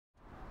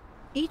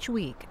Each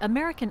week,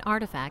 American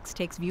Artifacts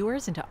takes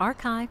viewers into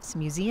archives,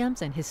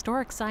 museums, and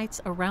historic sites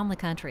around the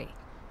country.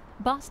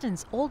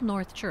 Boston's Old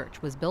North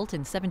Church was built in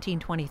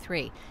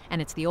 1723,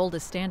 and it's the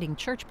oldest standing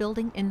church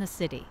building in the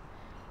city.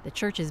 The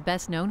church is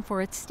best known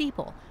for its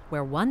steeple,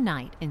 where one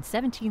night in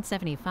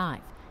 1775,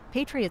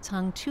 patriots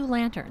hung two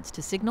lanterns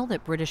to signal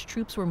that British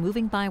troops were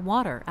moving by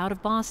water out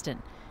of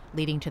Boston,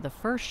 leading to the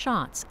first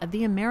shots of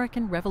the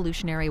American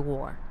Revolutionary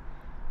War.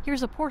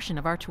 Here's a portion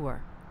of our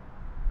tour.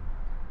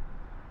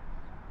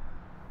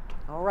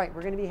 All right,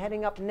 we're going to be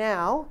heading up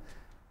now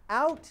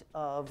out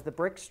of the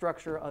brick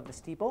structure of the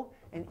steeple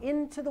and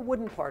into the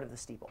wooden part of the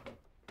steeple.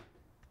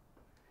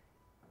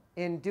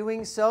 In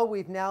doing so,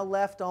 we've now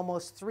left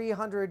almost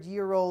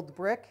 300-year-old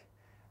brick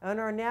and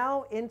are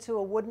now into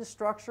a wooden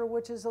structure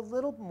which is a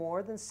little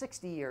more than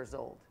 60 years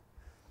old.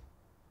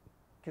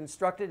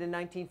 Constructed in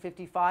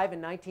 1955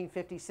 and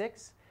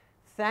 1956,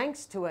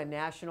 thanks to a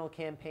national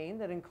campaign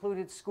that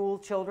included school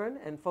children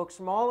and folks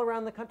from all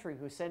around the country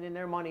who sent in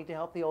their money to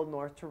help the Old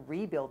North to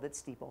rebuild its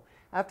steeple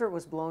after it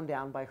was blown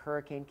down by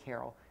Hurricane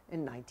Carol in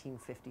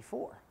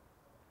 1954.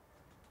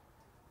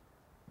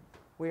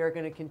 We are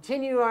going to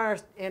continue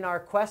in our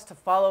quest to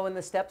follow in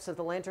the steps of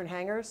the lantern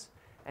hangers,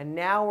 and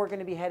now we're going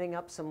to be heading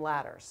up some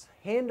ladders,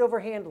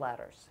 hand-over-hand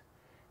ladders.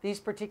 These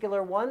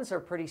particular ones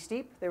are pretty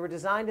steep. They were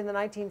designed in the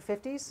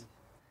 1950s.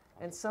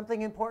 And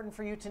something important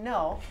for you to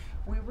know,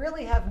 we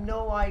really have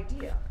no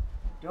idea.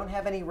 We don't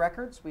have any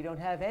records. We don't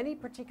have any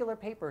particular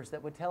papers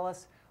that would tell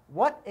us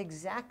what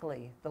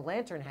exactly the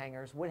lantern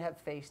hangers would have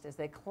faced as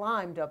they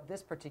climbed up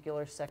this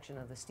particular section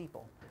of the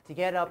steeple to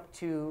get up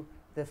to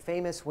the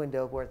famous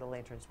window where the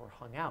lanterns were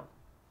hung out.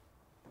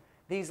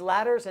 These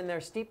ladders and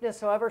their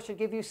steepness, however, should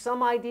give you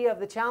some idea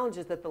of the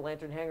challenges that the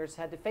lantern hangers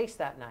had to face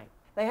that night.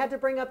 They had to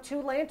bring up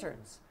two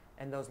lanterns.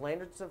 And those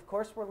lanterns, of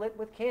course, were lit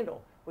with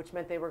candle, which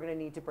meant they were going to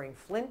need to bring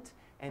flint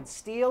and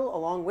steel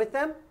along with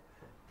them.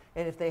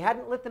 And if they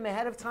hadn't lit them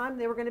ahead of time,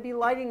 they were going to be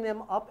lighting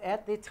them up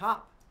at the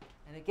top.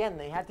 And again,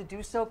 they had to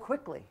do so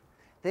quickly.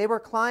 They were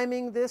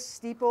climbing this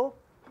steeple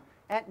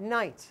at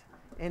night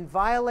in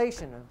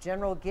violation of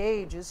General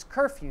Gage's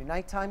curfew,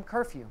 nighttime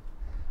curfew.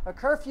 A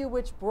curfew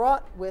which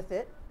brought with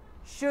it,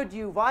 should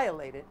you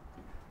violate it,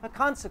 a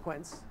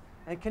consequence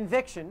and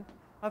conviction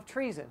of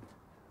treason.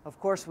 Of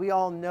course, we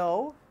all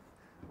know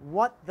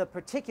what the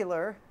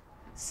particular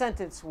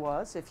sentence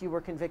was if you were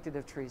convicted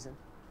of treason,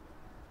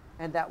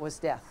 and that was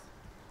death.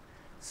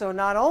 So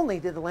not only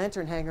did the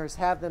lantern hangers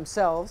have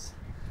themselves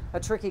a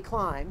tricky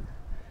climb,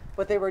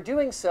 but they were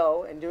doing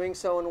so in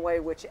a way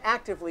which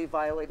actively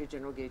violated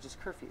General Gage's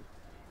curfew.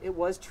 It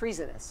was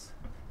treasonous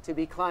to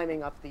be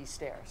climbing up these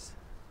stairs.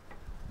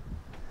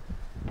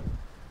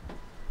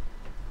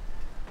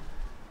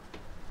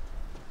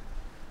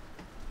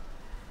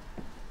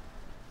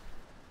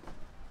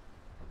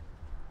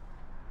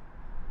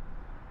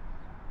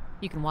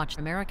 You can watch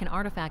American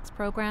Artifacts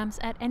programs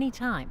at any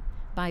time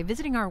by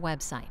visiting our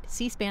website,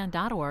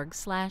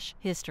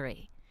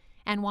 cspan.org/history.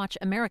 And watch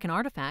American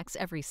Artifacts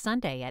every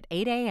Sunday at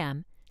 8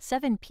 a.m.,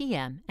 7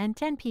 p.m., and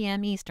 10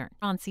 p.m. Eastern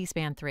on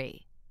C-SPAN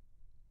 3.